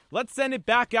let's send it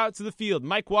back out to the field.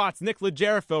 Mike Watts, Nick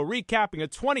Legerifo recapping a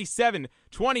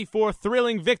 27-24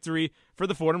 thrilling victory for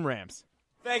the Fordham Rams.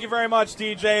 Thank you very much,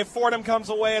 DJ. Fordham comes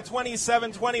away a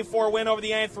 27-24 win over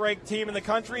the 8th-ranked team in the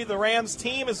country. The Rams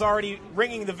team is already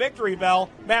ringing the victory bell.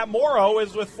 Matt Morrow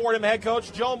is with Fordham head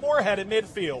coach Joe Moorhead at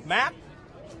midfield. Matt?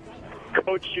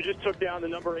 Coach, you just took down the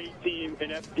number 8 team in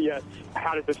FCS.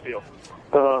 How did this feel?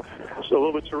 It's a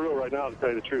little bit surreal right now, to tell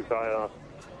you the truth. I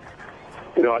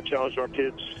challenged our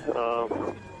kids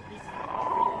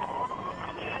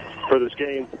for this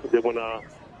game that when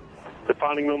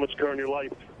defining moments occur in your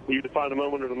life, you define the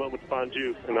moment or the moment defines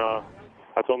you. And I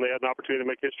told them they had an opportunity to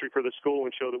make history for this school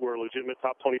and show that we're a legitimate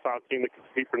top 25 team that can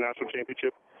compete for a national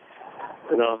championship.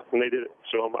 And they did it.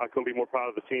 So I couldn't be more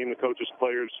proud of the team, the coaches,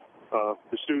 players, the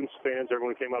students, fans,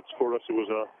 everyone who came out to support us. It was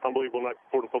an unbelievable night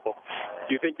for Fordham football.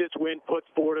 Do you think this win puts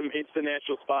Fordham into the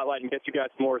national spotlight and gets you guys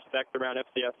more respect around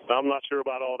FCS? I'm not sure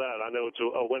about all that. I know it's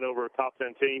a win over a top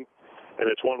 10 team, and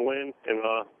it's one win. And,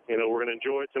 we're going to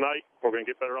enjoy it tonight. We're going to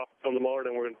get better off on tomorrow,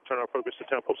 and we're going to turn our focus to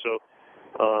Temple. So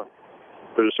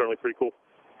it was certainly pretty cool.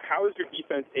 How is your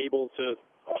defense able to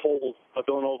hold a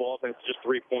Villanova offense to just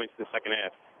 3 points in the second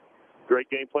half?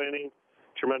 Great game planning,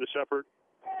 tremendous effort,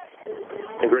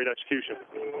 and great execution.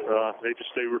 They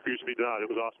refused to be denied. It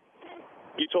was awesome.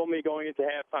 You told me going into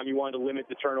halftime you wanted to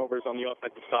limit the turnovers on the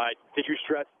offensive side. Did you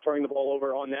stress turning the ball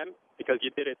over on them? Because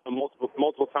you did it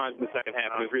multiple times in the second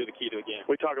half, and it was really the key to the game.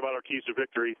 We talk about our keys to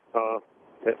victory. I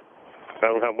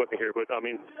don't have them with me here, but,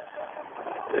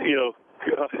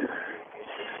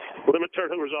 limit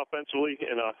turnovers offensively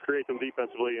and create them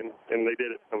defensively, and they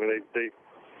did it.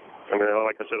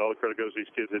 Like I said, all the credit goes to these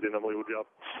kids. They did an unbelievable job.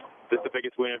 This is the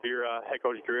biggest win of your head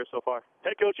coaching career so far?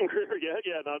 Head coaching career, yeah.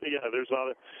 There's not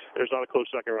a close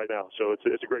second right now. So it's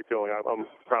a great feeling. I'm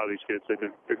proud of these kids. They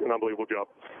did an unbelievable job.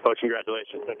 Coach,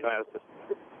 congratulations.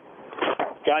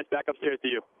 Guys, back upstairs to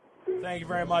you. Thank you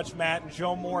very much, Matt. And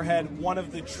Joe Moorhead, one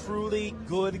of the truly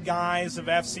good guys of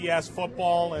FCS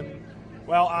football. And,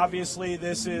 well, obviously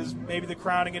this is maybe the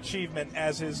crowning achievement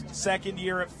as his second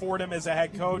year at Fordham as a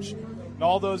head coach. And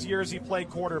all those years he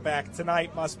played quarterback,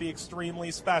 tonight must be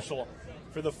extremely special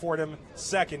for the Fordham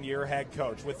second-year head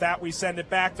coach. With that, we send it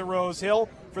back to Rose Hill.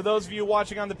 For those of you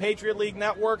watching on the Patriot League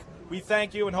Network, we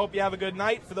thank you and hope you have a good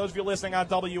night. For those of you listening on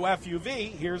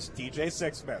WFUV, here's DJ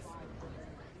Sixsmith.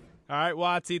 All right,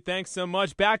 Watsy, thanks so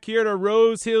much. Back here to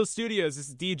Rose Hill Studios, this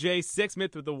is DJ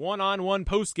Sixsmith with the one-on-one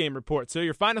post-game report. So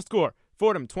your final score,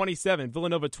 Fordham 27,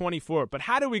 Villanova 24. But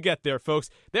how did we get there, folks?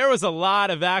 There was a lot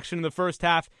of action in the first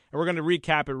half, and we're going to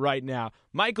recap it right now.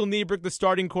 Michael Niebrick, the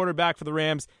starting quarterback for the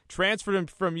Rams, transferred him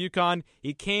from UConn.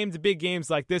 He came to big games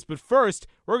like this. But first,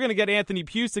 we're going to get Anthony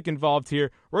Pusick involved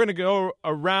here. We're going to go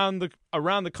around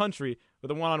the country with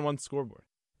a one-on-one scoreboard.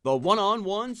 The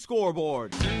one-on-one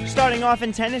scoreboard. Starting off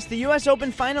in tennis, the U.S.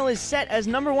 Open final is set as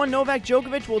number 1 Novak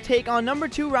Djokovic will take on number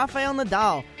 2 Rafael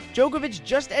Nadal. Djokovic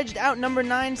just edged out number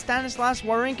 9 Stanislas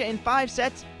Wawrinka in 5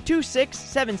 sets, 2-6,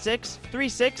 7-6,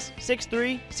 3-6,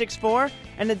 6-3, 6-4,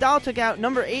 and Nadal took out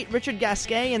number 8 Richard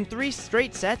Gasquet in 3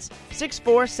 straight sets,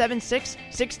 6-4, 7-6,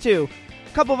 6-2. A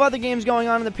couple of other games going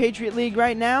on in the Patriot League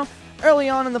right now. Early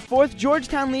on in the fourth,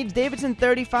 Georgetown leads Davidson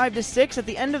 35-6. At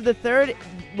the end of the third,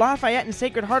 Lafayette and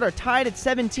Sacred Heart are tied at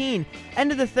 17.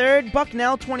 End of the third,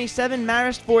 Bucknell 27,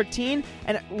 Marist 14,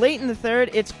 and late in the third,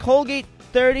 it's Colgate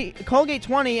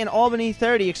 20 and Albany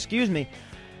 30.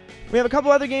 We have a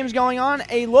couple other games going on.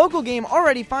 A local game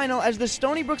already final as the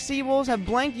Stony Brook Seawolves have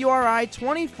blanked URI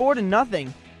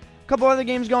 24-0. Couple other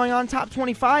games going on. Top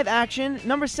 25 action.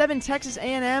 Number 7 Texas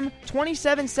A&M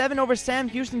 27-7 over Sam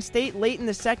Houston State late in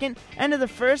the second. End of the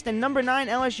first, and number 9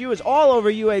 LSU is all over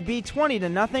UAB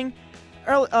 20-0.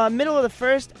 Middle of the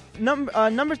first,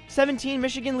 number 17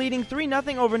 Michigan leading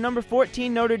 3-0 over number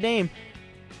 14 Notre Dame.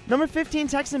 Number 15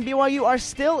 Texas and BYU are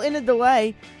still in a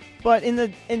delay. But in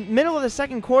middle of the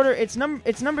second quarter, it's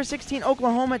number 16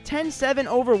 Oklahoma 10-7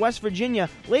 over West Virginia.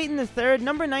 Late in the third,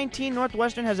 number 19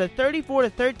 Northwestern has a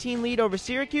 34-13 lead over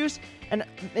Syracuse. And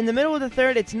in the middle of the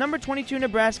third, it's number 22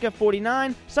 Nebraska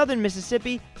 49, Southern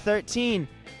Mississippi 13.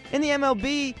 In the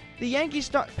MLB, the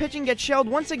Yankees pitching gets shelled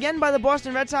once again by the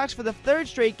Boston Red Sox for the third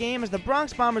straight game as the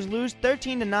Bronx Bombers lose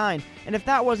 13-9. And if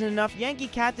that wasn't enough, Yankee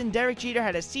captain Derek Jeter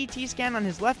had a CT scan on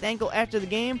his left ankle after the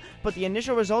game, but the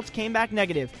initial results came back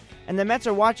negative. And the Mets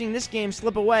are watching this game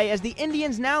slip away as the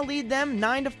Indians now lead them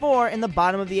 9-4 in the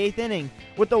bottom of the 8th inning.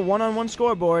 With the one-on-one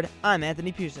scoreboard, I'm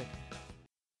Anthony Pusick.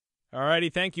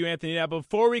 Alrighty, thank you, Anthony. Now,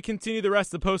 before we continue the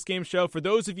rest of the post-game show, for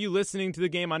those of you listening to the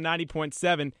game on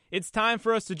 90.7, it's time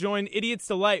for us to join Idiot's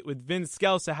Delight with Vince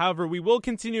Scelsa. However, we will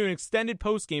continue an extended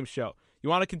post-game show. You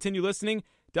want to continue listening?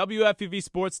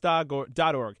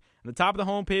 WFUVSports.org. On the top of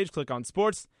the homepage, click on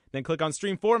Sports, then click on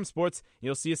Stream Fordham Sports.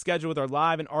 You'll see a schedule with our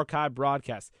live and archive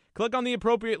broadcasts. Click on the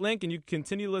appropriate link, and you can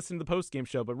continue to listen to the postgame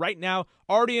show. But right now,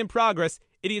 already in progress,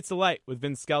 Idiots Delight with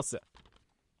Vince Scelsa.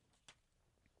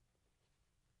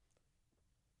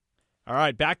 All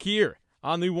right, back here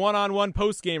on the one-on-one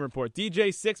post-game report. DJ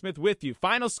Sixsmith with you.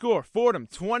 Final score, Fordham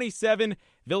 27,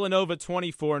 Villanova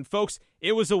 24. And folks,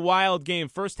 it was a wild game.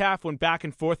 First half went back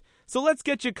and forth. So let's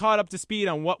get you caught up to speed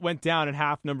on what went down in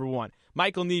half number one.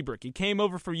 Michael Niebrick, he came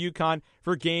over for UConn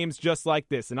for games just like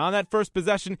this. And on that first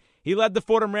possession, he led the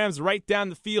Fordham Rams right down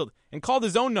the field and called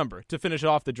his own number to finish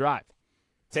off the drive.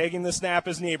 Taking the snap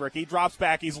is Niebrick. He drops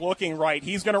back. He's looking right.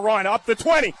 He's going to run up the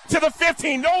 20 to the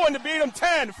 15. No one to beat him.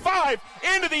 10, 5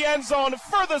 into the end zone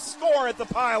for the score at the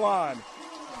pylon.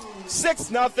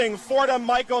 6-0 Fordham.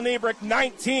 Michael Niebrick,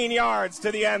 19 yards to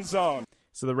the end zone.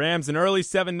 So the Rams an early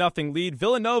 7-0 lead.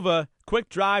 Villanova, quick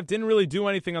drive, didn't really do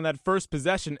anything on that first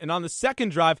possession. And on the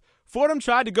second drive, Fordham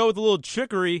tried to go with a little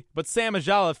trickery, but Sam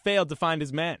Ajala failed to find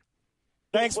his man.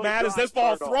 Thanks, Matt. As this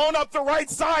ball thrown up the right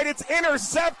side, it's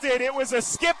intercepted. It was a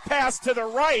skip pass to the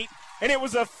right, and it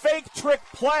was a fake trick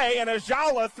play, and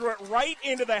Ajala threw it right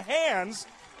into the hands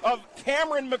of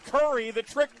Cameron McCurry. The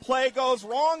trick play goes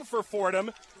wrong for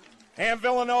Fordham, and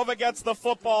Villanova gets the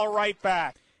football right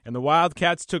back. And the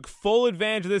Wildcats took full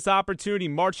advantage of this opportunity,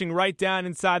 marching right down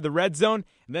inside the red zone.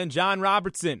 And then John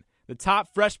Robertson, the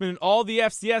top freshman in all the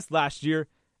FCS last year,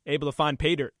 able to find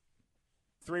pay dirt.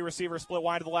 3 receivers split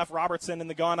wide to the left. Robertson in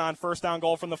the gun on first down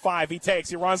goal from the 5.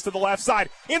 He runs to the left side,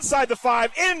 inside the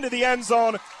 5, into the end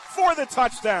zone for the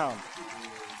touchdown.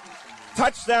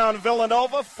 Touchdown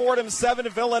Villanova, Fordham 7,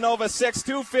 Villanova 6,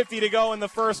 2:50 to go in the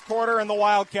first quarter, and the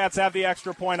Wildcats have the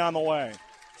extra point on the way.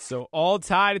 So all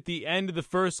tied at the end of the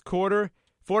first quarter.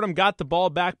 Fordham got the ball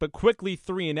back, but quickly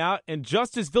 3 and out, and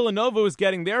just as Villanova was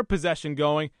getting their possession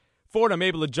going, Fordham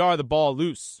able to jar the ball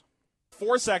loose.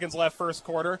 4 seconds left first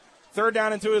quarter. Third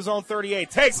down into his own 38.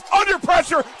 Takes under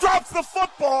pressure, drops the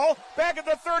football back at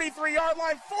the 33-yard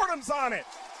line. Fordham's on it.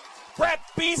 Brett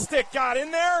Beestick got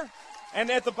in there, and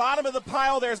at the bottom of the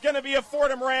pile there's going to be a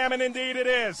Fordham Ram, and indeed it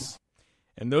is.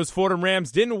 And those Fordham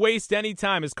Rams didn't waste any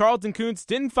time as Carlton Kuntz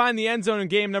didn't find the end zone in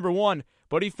game number 1,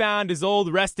 but he found his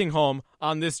old resting home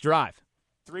on this drive.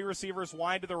 3 receivers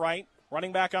wide to the right.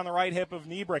 Running back on the right hip of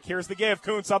Niebrick. Here's the give.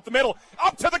 Kuntz up the middle,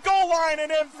 up to the goal line, and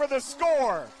in for the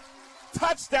score.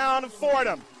 Touchdown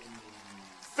Fordham.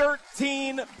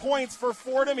 13 points for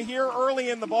Fordham here early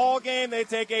in the ball game. They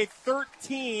take a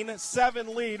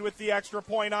 13-7 lead with the extra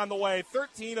point on the way.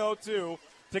 13:02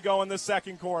 to go in the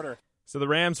second quarter. So the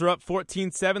Rams are up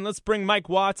 14-7. Let's bring Mike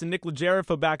Watts and Nick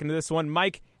Legerifo back into this one.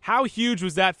 Mike, how huge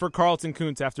was that for Carlton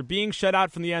Kuntz after being shut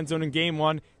out from the end zone in game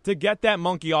 1 to get that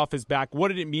monkey off his back? What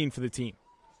did it mean for the team?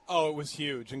 Oh, it was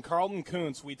huge. And Carlton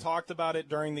Kuntz, we talked about it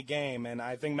during the game, and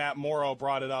I think Matt Morrow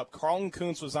brought it up. Carlton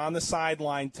Kuntz was on the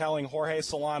sideline telling Jorge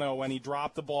Solano when he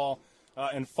dropped the ball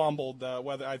and fumbled,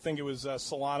 whether I think it was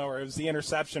Solano or it was the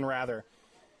interception, rather.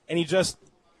 And he just,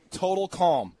 total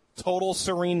calm, total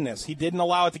sereneness. He didn't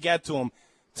allow it to get to him.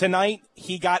 Tonight,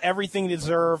 he got everything he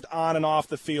deserved on and off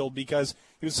the field because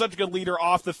he was such a good leader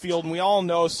off the field, and we all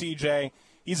know, CJ,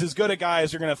 he's as good a guy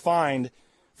as you're going to find.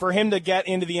 For him to get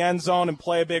into the end zone and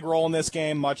play a big role in this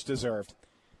game, much deserved.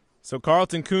 So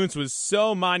Carlton Kuntz was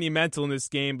so monumental in this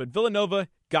game, but Villanova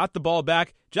got the ball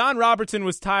back. John Robertson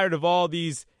was tired of all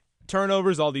these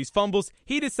turnovers, all these fumbles.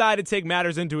 He decided to take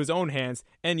matters into his own hands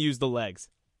and use the legs.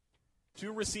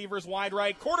 2 receivers wide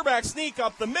right. Quarterback sneak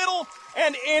up the middle,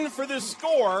 and in for the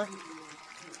score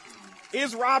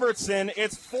is Robertson.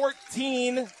 It's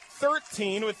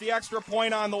 14-13 with the extra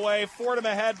point on the way. Fordham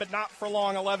ahead, but not for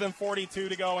long. 11:42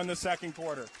 to go in the second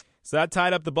quarter. So that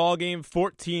tied up the ball game,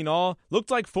 14-all.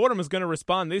 Looked like Fordham was going to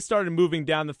respond. They started moving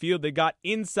down the field. They got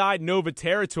inside Nova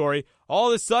territory. All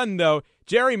of a sudden, though,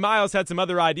 Jerry Miles had some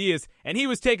other ideas, and he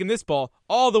was taking this ball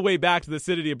all the way back to the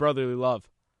city of brotherly love.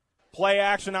 Play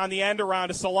action on the end around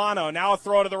to Solano. Now a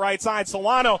throw to the right side.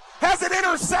 Solano has it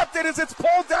intercepted as it's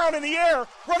pulled down in the air,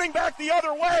 running back the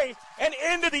other way and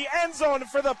into the end zone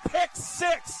for the pick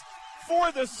 6.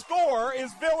 For the score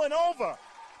is Villanova.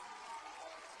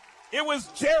 It was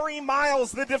Jerry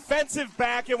Miles, the defensive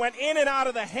back. It went in and out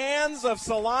of the hands of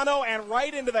Solano and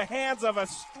right into the hands of a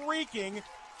streaking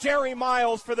Jerry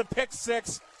Miles for the pick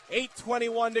 6.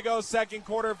 8:21 to go, second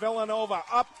quarter. Villanova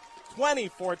up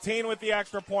 20-14 with the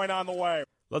extra point on the way.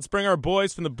 Let's bring our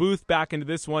boys from the booth back into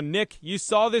this one. Nick, you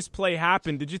saw this play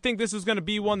happen. Did you think this was going to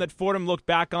be one that Fordham looked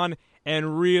back on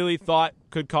and really thought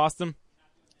could cost them?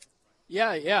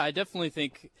 Yeah, I definitely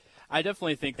think. I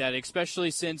definitely think that,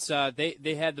 especially since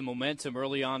they had the momentum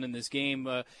early on in this game,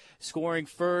 scoring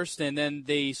first, and then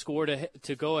they scored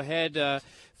to go ahead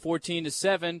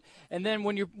 14-7. And then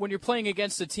when you're playing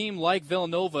against a team like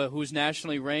Villanova, who's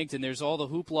nationally ranked, and there's all the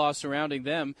hoopla surrounding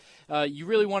them, you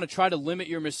really want to try to limit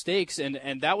your mistakes,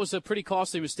 and that was a pretty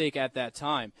costly mistake at that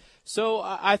time. So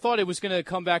I thought it was going to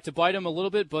come back to bite them a little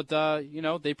bit, but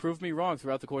they proved me wrong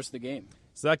throughout the course of the game.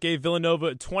 So that gave Villanova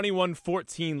a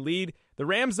 21-14 lead. The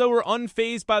Rams, though, were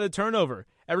unfazed by the turnover.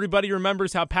 Everybody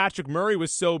remembers how Patrick Murray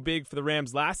was so big for the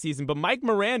Rams last season, but Mike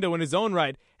Miranda, in his own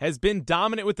right, has been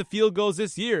dominant with the field goals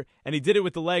this year, and he did it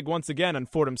with the leg once again on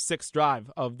Fordham's sixth drive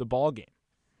of the ball game.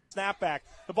 Snapback.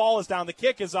 The ball is down. The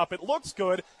kick is up. It looks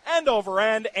good. End over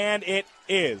end, and it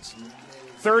is.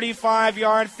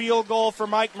 35-yard field goal for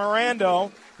Mike Miranda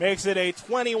makes it a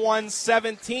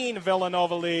 21-17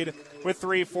 Villanova lead with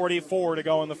 3:44 to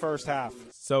go in the first half.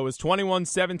 So it was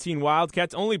 21-17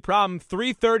 Wildcats. Only problem,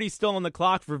 3:30 still on the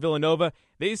clock for Villanova.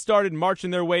 They started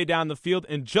marching their way down the field,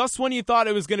 and just when you thought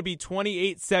it was going to be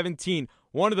 28-17,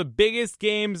 one of the biggest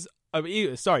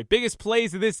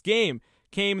plays of this game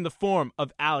came in the form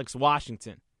of Alex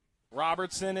Washington.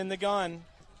 Robertson in the gun.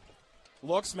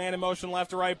 Looks, man in motion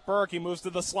left to right. Burke, he moves to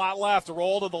the slot left,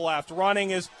 roll to the left. Running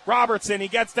is Robertson. He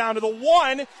gets down to the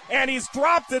 1, and he's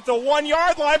dropped at the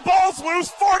 1-yard line. Ball's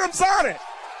loose. Fordham's on it.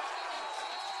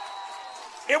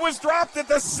 It was dropped at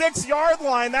the 6-yard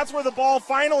line. That's where the ball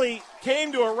finally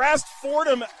came to a rest.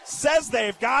 Fordham says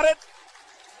they've got it.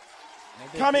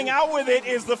 Coming out with it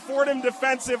is the Fordham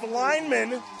defensive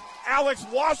lineman, Alex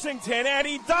Washington, and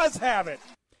he does have it.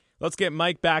 Let's get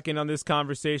Mike back in on this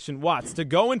conversation. Watts, to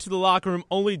go into the locker room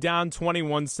only down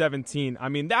 21-17, I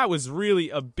mean, that was really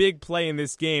a big play in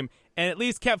this game, and at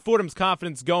least kept Fordham's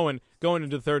confidence going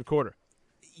into the third quarter.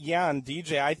 Yeah, and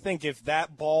DJ, I think if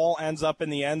that ball ends up in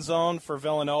the end zone for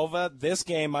Villanova, this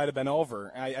game might have been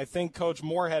over. I think Coach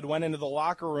Moorhead went into the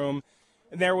locker room,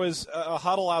 and there was a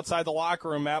huddle outside the locker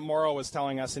room, Matt Morrow was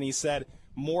telling us, and he said,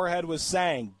 Moorhead was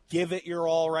saying, give it your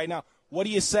all right now. What do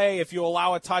you say if you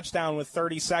allow a touchdown with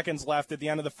 30 seconds left at the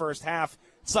end of the first half?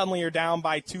 Suddenly you're down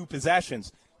by 2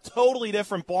 possessions. Totally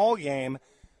different ball game.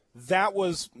 That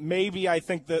was maybe, I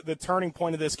think, the turning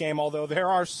point of this game, although there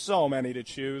are so many to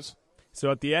choose.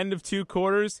 So at the end of 2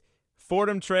 quarters,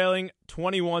 Fordham trailing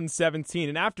 21-17.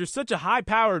 And after such a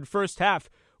high-powered first half,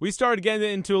 we started getting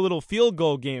into a little field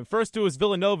goal game. First it was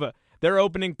Villanova. Their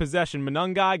opening possession,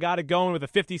 Monungai got it going with a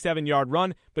 57-yard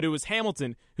run, but it was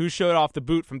Hamilton who showed off the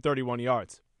boot from 31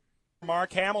 yards.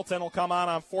 Mark Hamilton will come on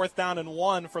 4th down and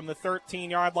 1 from the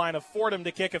 13-yard line of Fordham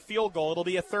to kick a field goal. It'll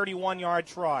be a 31-yard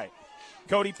try.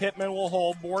 Cody Pittman will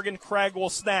hold. Morgan Craig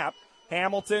will snap.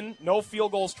 Hamilton, no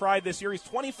field goals tried this year. He's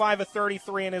 25 of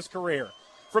 33 in his career.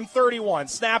 From 31,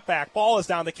 snapback, ball is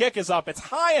down. The kick is up. It's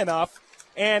high enough,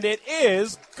 and it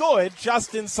is good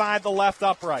just inside the left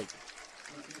upright.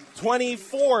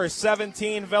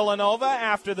 24-17 Villanova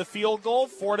after the field goal.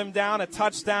 Fordham down a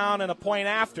touchdown and a point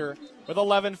after with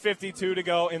 11:52 to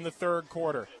go in the third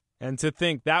quarter. And to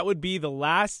think that would be the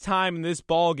last time in this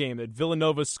ball game that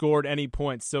Villanova scored any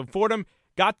points. So Fordham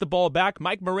got the ball back.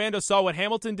 Mike Miranda saw what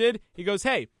Hamilton did. He goes,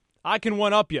 hey, I can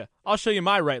one-up you. I'll show you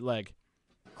my right leg.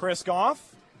 Chris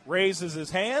Goff raises his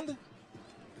hand,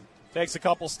 takes a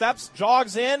couple steps,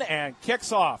 jogs in, and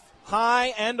kicks off. High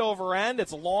end over end.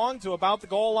 It's long to about the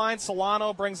goal line.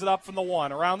 Solano brings it up from the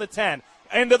 1, around the 10,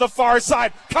 into the far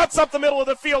side, cuts up the middle of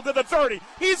the field to the 30.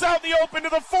 He's out in the open to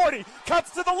the 40,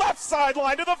 cuts to the left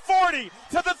sideline to the 40,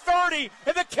 to the 30,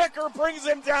 and the kicker brings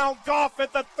him down. Goff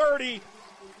at the 30.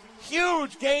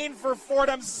 Huge gain for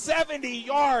Fordham, 70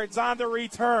 yards on the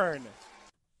return.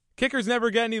 Kickers never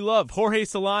get any love. Jorge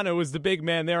Solano was the big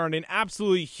man there on an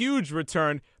absolutely huge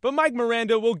return, but Mike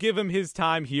Miranda will give him his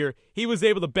time here. He was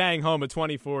able to bang home a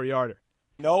 24-yarder.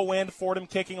 No wind, Fordham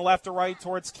kicking left to right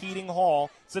towards Keating Hall.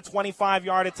 It's a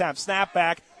 25-yard attempt. Snap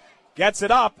back, gets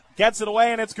it up, gets it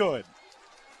away, and it's good.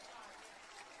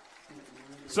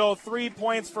 So 3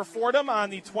 points for Fordham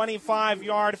on the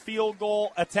 25-yard field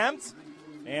goal attempt.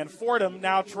 And Fordham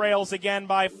now trails again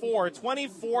by 4,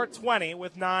 24-20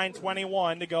 with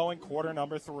 9:21 to go in quarter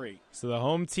number 3. So the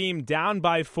home team down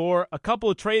by 4. A couple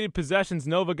of traded possessions.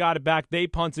 Nova got it back. They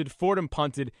punted. Fordham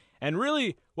punted. And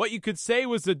really, what you could say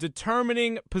was the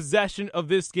determining possession of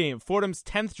this game. Fordham's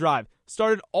 10th drive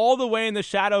started all the way in the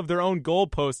shadow of their own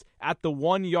goalpost at the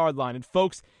 1-yard line. And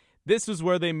folks, this was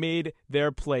where they made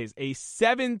their plays. A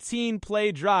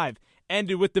 17-play drive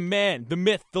ended with the man, the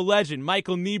myth, the legend,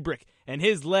 Michael Niebrick, and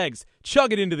his legs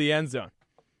chug it into the end zone.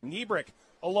 Niebrick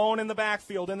alone in the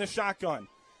backfield in the shotgun.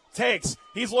 Takes.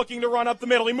 He's looking to run up the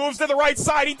middle. He moves to the right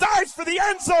side. He dives for the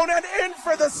end zone and in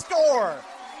for the score.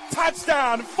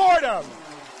 Touchdown, Fordham.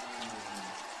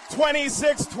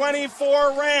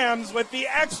 26-24 Rams with the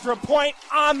extra point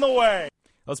on the way.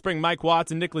 Let's bring Mike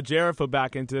Watts and Nick Legerifo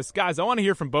back into this. Guys, I want to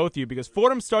hear from both of you because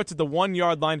Fordham starts at the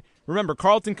 1-yard line. Remember,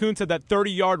 Carlton Kuntz had that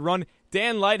 30-yard run.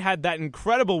 Dan Light had that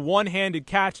incredible one-handed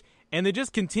catch, and they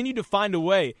just continued to find a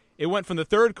way. It went from the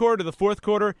third quarter to the fourth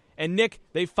quarter, and Nick,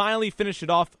 they finally finished it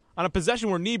off on a possession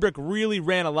where Niebrick really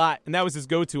ran a lot, and that was his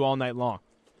go-to all night long.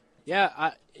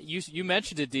 Yeah, you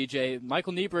mentioned it, DJ.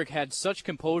 Michael Niebrick had such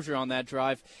composure on that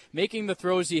drive, making the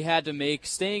throws he had to make,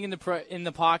 staying in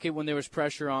the pocket when there was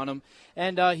pressure on him,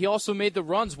 and he also made the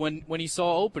runs when he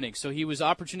saw openings. So he was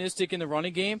opportunistic in the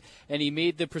running game, and he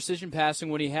made the precision passing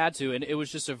when he had to, and it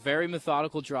was just a very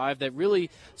methodical drive that really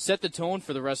set the tone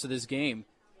for the rest of this game.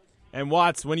 And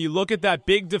Watts, when you look at that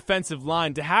big defensive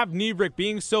line, to have Niebrick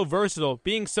being so versatile,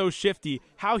 being so shifty,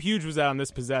 how huge was that on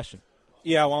this possession?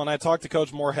 Yeah, well, and I talked to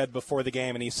Coach Moorhead before the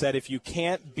game, and he said if you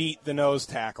can't beat the nose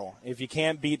tackle, if you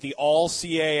can't beat the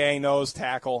all-CAA nose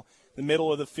tackle, the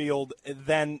middle of the field,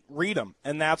 then read him.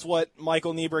 And that's what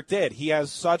Michael Niebrick did. He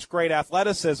has such great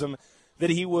athleticism that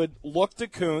he would look to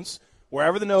Kuntz.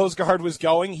 Wherever the nose guard was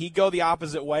going, he'd go the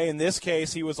opposite way. In this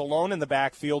case, he was alone in the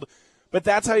backfield. But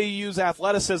that's how you use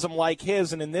athleticism like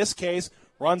his, and in this case,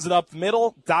 runs it up the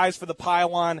middle, dives for the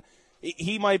pylon.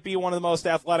 He might be one of the most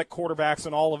athletic quarterbacks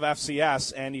in all of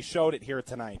FCS, and he showed it here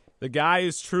tonight. The guy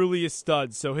is truly a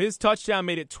stud. So his touchdown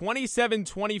made it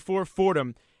 27-24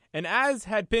 Fordham. And as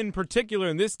had been particular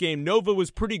in this game, Nova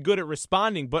was pretty good at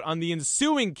responding. But on the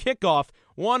ensuing kickoff,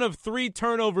 one of 3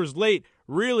 turnovers late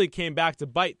really came back to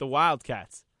bite the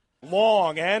Wildcats.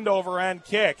 Long end-over-end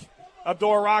kick.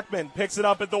 Abdur-Rahman picks it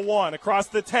up at the 1, across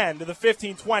the 10 to the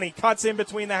 15-20, cuts in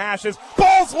between the hashes,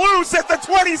 ball's loose at the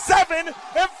 27, and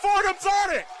Fordham's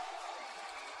on it.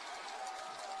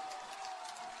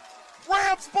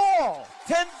 Rams ball.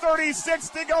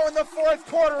 10:36 to go in the fourth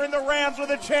quarter, and the Rams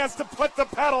with a chance to put the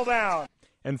pedal down.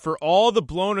 And for all the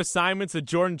blown assignments that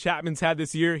Jordan Chapman's had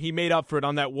this year, he made up for it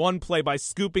on that one play by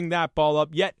scooping that ball up.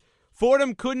 Yet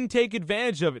Fordham couldn't take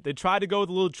advantage of it. They tried to go with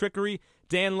a little trickery.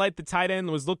 Dan Light, the tight end,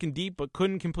 was looking deep but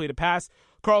couldn't complete a pass.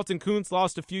 Carlton Kuntz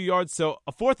lost a few yards, so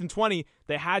a 4th and 20,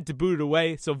 they had to boot it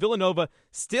away. So Villanova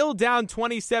still down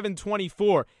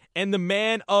 27-24, and the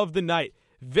man of the night,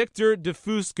 Victor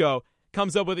DeFusco,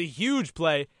 comes up with a huge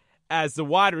play as the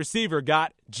wide receiver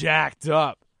got jacked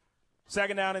up.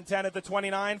 2nd down and 10 at the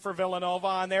 29 for Villanova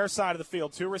on their side of the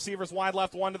field. 2 receivers wide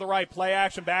left, 1 to the right. Play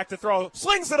action, back to throw.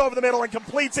 Slings it over the middle and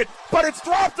completes it, but it's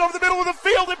dropped over the middle of the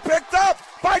field and picked up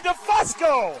by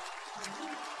DeFusco.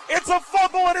 It's a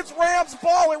fumble and it's Rams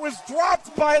ball. It was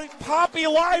dropped by Poppy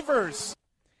Livers.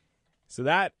 So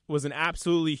that was an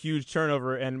absolutely huge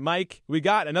turnover. And Mike, we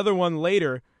got another one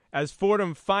later as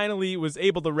Fordham finally was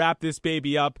able to wrap this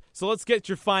baby up. So let's get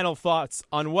your final thoughts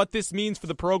on what this means for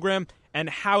the program and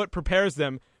how it prepares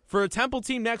them for a Temple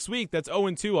team next week that's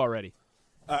 0-2 already.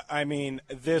 I mean,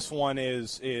 this one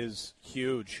is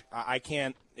huge. I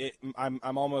can't.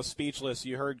 I'm almost speechless.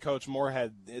 You heard Coach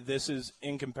Moorhead. This is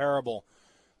incomparable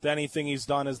to anything he's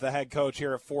done as the head coach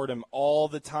here at Fordham. All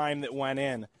the time that went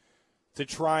in to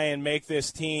try and make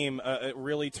this team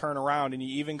really turn around. And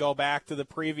you even go back to the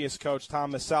previous coach,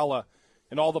 Tom Masella,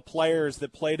 and all the players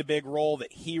that played a big role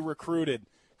that he recruited.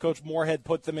 Coach Moorhead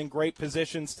put them in great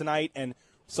positions tonight and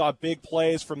saw big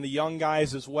plays from the young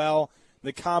guys as well.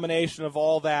 The combination of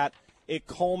all that, it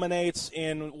culminates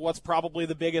in what's probably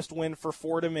the biggest win for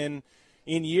Fordham in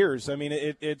years. I mean,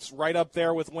 it's right up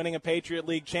there with winning a Patriot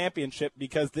League championship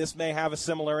because this may have a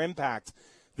similar impact.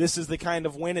 This is the kind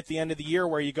of win at the end of the year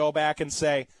where you go back and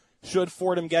say, should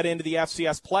Fordham get into the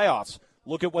FCS playoffs?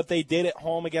 Look at what they did at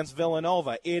home against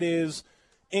Villanova. It is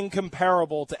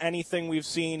incomparable to anything we've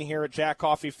seen here at Jack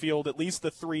Coffey Field, at least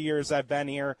the 3 years I've been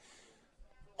here.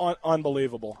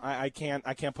 Unbelievable. I can't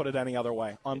put it any other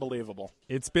way. Unbelievable.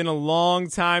 It's been a long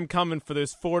time coming for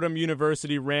this Fordham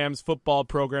University Rams football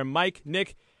program. Mike,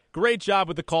 Nick, great job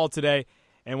with the call today,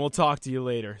 and we'll talk to you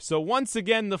later. So once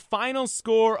again, the final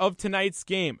score of tonight's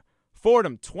game,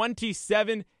 Fordham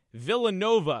 27,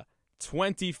 Villanova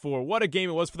 24. What a game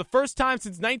it was. For the first time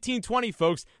since 1920,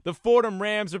 folks, the Fordham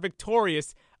Rams are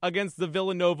victorious against the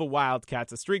Villanova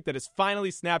Wildcats, a streak that has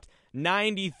finally snapped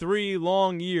 93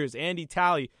 long years. Andy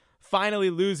Talley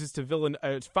finally loses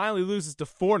to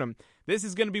Fordham. This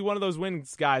is going to be one of those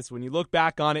wins, guys. When you look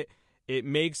back on it, it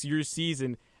makes your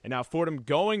season. And now Fordham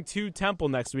going to Temple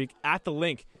next week at the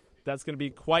Link. That's going to be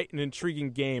quite an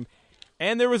intriguing game.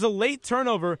 And there was a late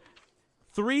turnover,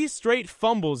 3 straight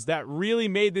fumbles that really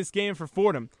made this game for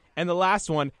Fordham. And the last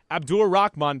one,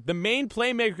 Abdur-Rahman, the main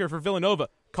playmaker for Villanova,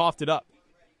 coughed it up.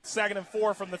 2nd and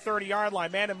 4 from the 30-yard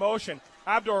line. Man in motion.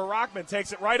 Abdur Rahman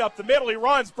takes it right up the middle. He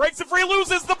runs, breaks it free,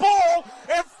 loses the ball,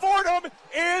 and Fordham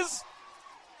is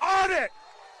on it.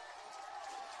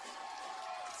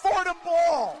 Fordham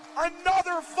ball.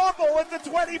 Another fumble at the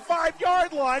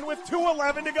 25-yard line with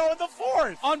 2:11 to go in the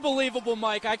fourth. Unbelievable,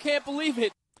 Mike. I can't believe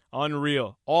it.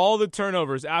 Unreal. All the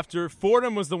turnovers after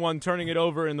Fordham was the one turning it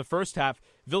over in the first half.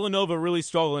 Villanova really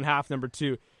struggled in half number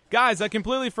 2. Guys, I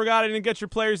completely forgot I didn't get your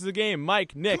players of the game.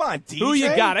 Mike, Nick, come on, DJ. Who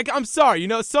you got? I'm sorry.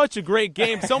 Such a great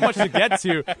game, so much to get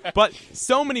to, but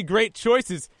so many great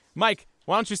choices. Mike,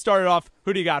 why don't you start it off?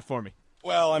 Who do you got for me?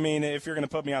 Well, I mean, if you're going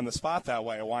to put me on the spot that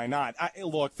way, why not?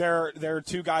 Look, there are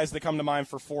 2 guys that come to mind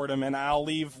for Fordham, and I'll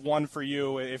leave one for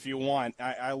you if you want.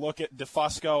 I look at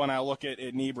DeFusco and I look at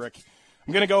Niebrick.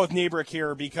 I'm going to go with Niebrick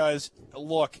here because,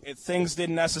 look, things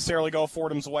didn't necessarily go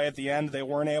Fordham's way at the end. They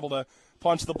weren't able to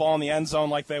punch the ball in the end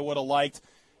zone like they would have liked.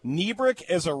 Niebrick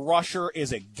as a rusher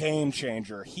is a game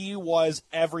changer. He was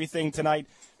everything tonight.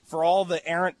 For all the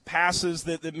errant passes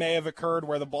that may have occurred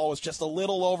where the ball was just a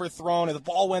little overthrown and the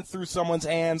ball went through someone's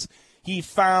hands, he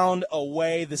found a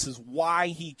way. This is why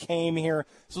he came here.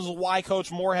 This is why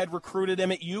Coach Moorhead recruited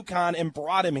him at UConn and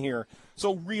brought him here.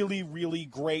 So really, really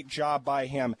great job by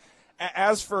him.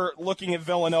 As for looking at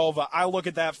Villanova, I look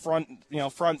at that front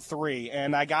 3,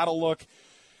 and I got to look.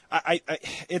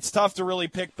 It's tough to really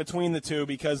pick between the 2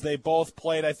 because they both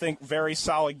played, I think, very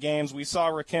solid games. We saw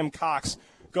Rakim Cox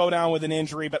go down with an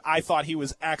injury, but I thought he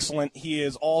was excellent. He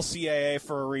is all CAA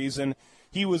for a reason.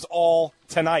 He was all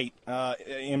tonight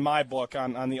in my book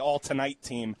on the all tonight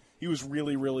team. He was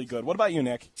really, really good. What about you,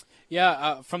 Nick?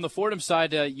 Yeah, from the Fordham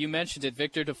side, you mentioned it.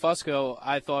 Victor DeFusco,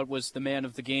 I thought, was the man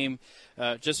of the game.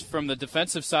 Just from the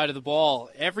defensive side of the ball,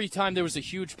 every time there was a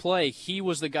huge play, he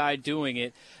was the guy doing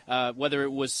it. Whether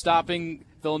it was stopping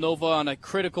Villanova on a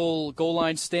critical goal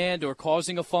line stand or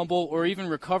causing a fumble or even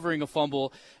recovering a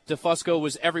fumble, DeFusco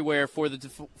was everywhere for the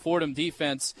Fordham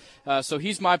defense. So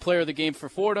he's my player of the game for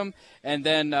Fordham. And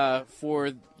then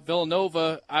for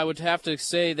Villanova, I would have to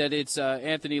say that it's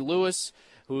Anthony Lewis,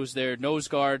 who's their nose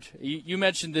guard. You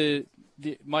mentioned the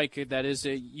Mike. That is,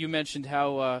 you mentioned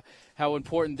how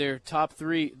important their top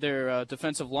 3, their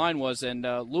defensive line was, and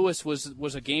Lewis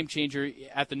was a game changer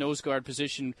at the nose guard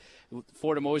position.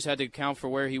 Fordham always had to account for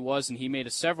where he was, and he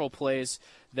made several plays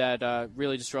that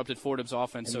really disrupted Fordham's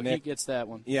offense. And so Nick, he gets that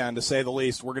one. Yeah, and to say the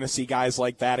least, we're going to see guys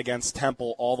like that against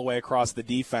Temple all the way across the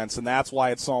defense, and that's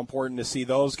why it's so important to see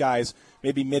those guys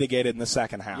maybe mitigated in the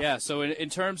second half. Yeah, so in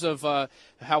terms of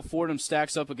how Fordham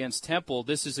stacks up against Temple,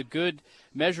 this is a good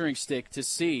measuring stick to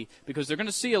see because they're going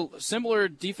to see a similar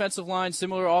defensive line,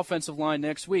 similar offensive line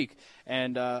next week.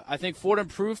 And I think Fordham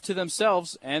proved to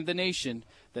themselves and the nation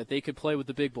that they could play with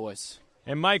the big boys.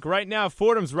 And, Mike, right now,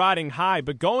 Fordham's riding high,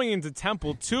 but going into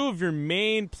Temple, 2 of your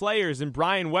main players in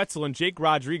Brian Wetzel and Jake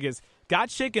Rodriguez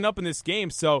got shaken up in this game.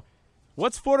 So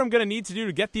what's Fordham going to need to do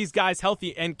to get these guys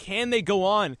healthy, and can they go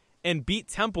on and beat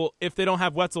Temple if they don't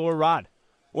have Wetzel or Rod?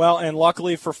 Well, and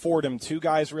luckily for Fordham, 2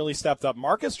 guys really stepped up.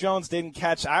 Marcus Jones didn't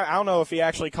catch – I don't know if he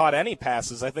actually caught any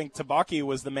passes. I think Tabaki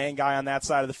was the main guy on that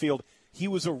side of the field. He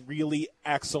was a really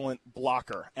excellent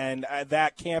blocker, and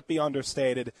that can't be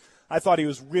understated. I thought he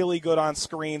was really good on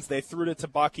screens. They threw to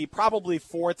Tabaki probably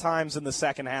 4 times in the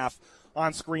second half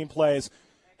on screen plays.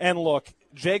 And look,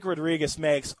 Jake Rodriguez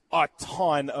makes a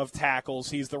ton of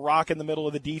tackles. He's the rock in the middle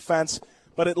of the defense.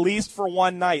 But at least for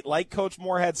one night, like Coach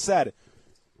Moorhead said,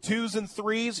 2s and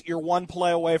 3s, you're 1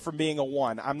 play away from being a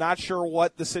 1. I'm not sure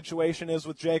what the situation is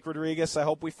with Jake Rodriguez. I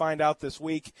hope we find out this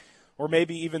week or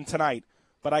maybe even tonight.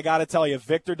 But I got to tell you,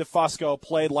 Victor DeFusco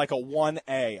played like a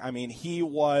 1A. I mean, he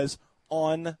was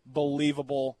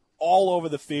unbelievable all over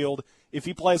the field. If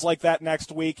he plays like that next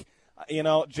week,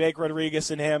 Jake Rodriguez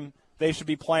and him, they should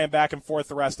be playing back and forth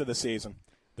the rest of the season.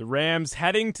 The Rams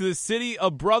heading to the city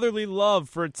of brotherly love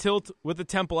for a tilt with the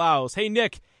Temple Owls. Hey,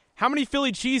 Nick, how many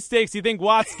Philly cheesesteaks do you think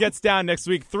Watts gets down next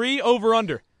week? 3, over,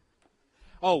 under?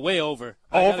 Oh, way over.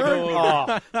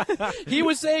 Over? He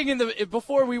was saying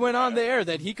before we went on the air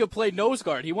that he could play nose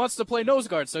guard. He wants to play nose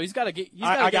guard, so he's got to get.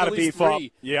 I got to beef 3. up.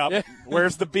 Yep.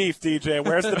 Where's the beef, DJ?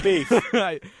 Where's the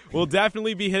beef? We'll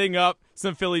definitely be hitting up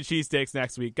some Philly cheesesteaks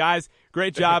next week, guys.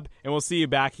 Great job, and we'll see you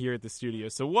back here at the studio.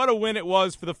 So, what a win it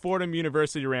was for the Fordham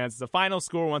University Rams. The final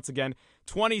score, once again,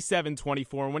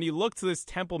 27-24. And when you look to this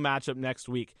Temple matchup next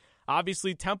week,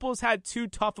 obviously Temple has had 2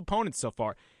 tough opponents so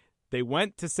far. They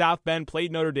went to South Bend,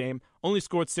 played Notre Dame, only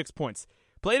scored 6 points.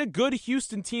 Played a good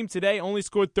Houston team today, only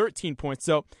scored 13 points.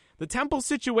 So the Temple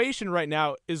situation right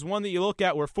now is one that you look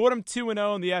at where Fordham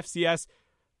 2-0 in the FCS,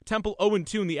 Temple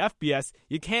 0-2 in the FBS.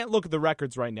 You can't look at the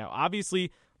records right now. Obviously,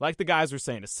 like the guys were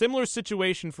saying, a similar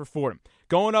situation for Fordham,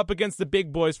 going up against the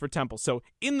big boys for Temple. So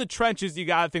in the trenches, you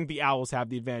got to think the Owls have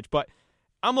the advantage. But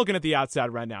I'm looking at the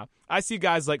outside right now. I see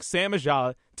guys like Sam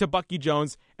Ajala, Tebucky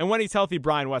Jones, and when he's healthy,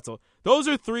 Brian Wetzel. Those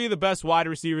are three of the best wide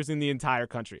receivers in the entire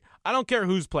country. I don't care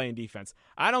who's playing defense.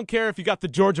 I don't care if you got the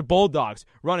Georgia Bulldogs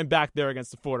running back there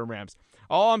against the Fordham Rams.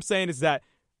 All I'm saying is that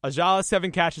Ajala,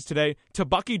 7 catches today.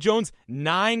 Tebucky Jones,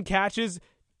 9 catches.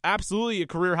 Absolutely a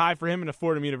career high for him in a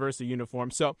Fordham University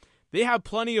uniform. So they have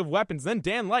plenty of weapons. Then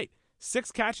Dan Light,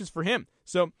 6 catches for him.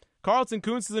 So Carlton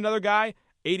Kuntz is another guy,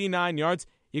 89 yards.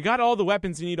 You got all the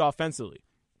weapons you need offensively.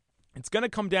 It's going to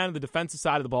come down to the defensive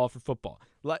side of the ball for football,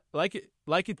 like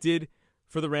it did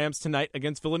for the Rams tonight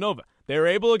against Villanova. They were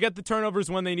able to get the turnovers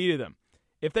when they needed them.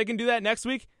 If they can do that next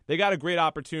week, they got a great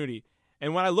opportunity.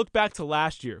 And when I look back to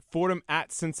last year, Fordham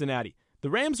at Cincinnati, the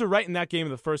Rams were right in that game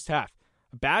in the first half.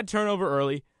 A bad turnover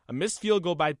early, a missed field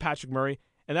goal by Patrick Murray,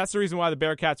 and that's the reason why the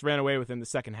Bearcats ran away within the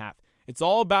second half. It's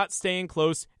all about staying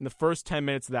close in the first 10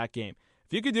 minutes of that game.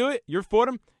 If you could do it, you're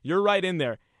Fordham, you're right in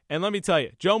there. And let me tell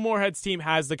you, Joe Moorhead's team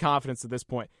has the confidence at this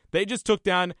point. They just took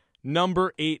down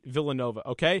number 8 Villanova,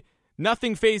 okay?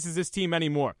 Nothing faces this team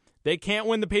anymore. They can't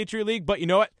win the Patriot League, but you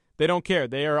know what? They don't care.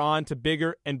 They are on to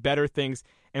bigger and better things.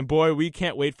 And boy, we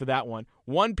can't wait for that one.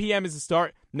 1 p.m. is the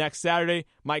start next Saturday.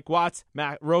 Mike Watts,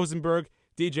 Matt Rosenberg,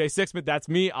 DJ Sixsmith, that's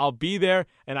me. I'll be there,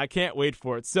 and I can't wait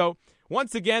for it. So,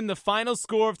 once again, the final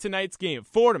score of tonight's game,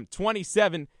 Fordham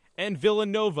 27 and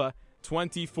Villanova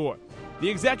 24. The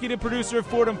executive producer of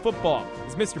Fordham football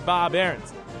is Mr. Bob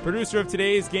Ahrens. Producer of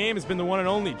today's game has been the one and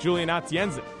only Julian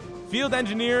Atienza. Field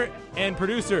engineer and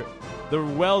producer, the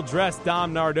well-dressed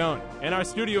Dom Nardone. And our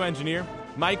studio engineer,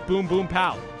 Mike Boom Boom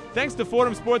Powell. Thanks to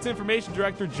Fordham Sports Information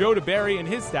Director Joe DeBerry and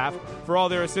his staff for all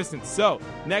their assistance. So,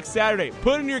 next Saturday,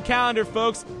 put in your calendar,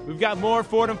 folks. We've got more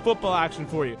Fordham football action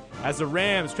for you as the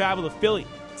Rams travel to Philly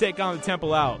to take on the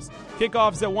Temple Owls.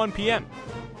 Kickoff's at 1 p.m.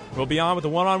 We'll be on with the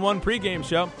one-on-one pregame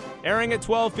show, airing at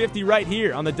 12:50 right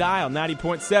here on the dial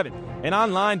 90.7 and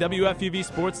online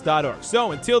WFUVsports.org.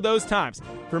 So, until those times,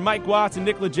 for Mike Watts and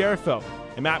Nick Legerifo,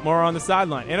 and Matt Moore on the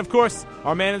sideline. And, of course,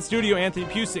 our man in studio, Anthony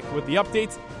Pusick, with the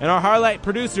updates, and our highlight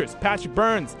producers, Patrick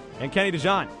Burns and Kenny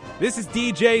DeJean. This is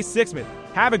DJ Sixsmith.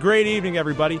 Have a great evening,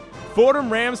 everybody. Fordham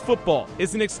Rams football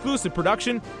is an exclusive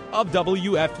production of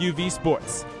WFUV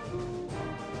Sports.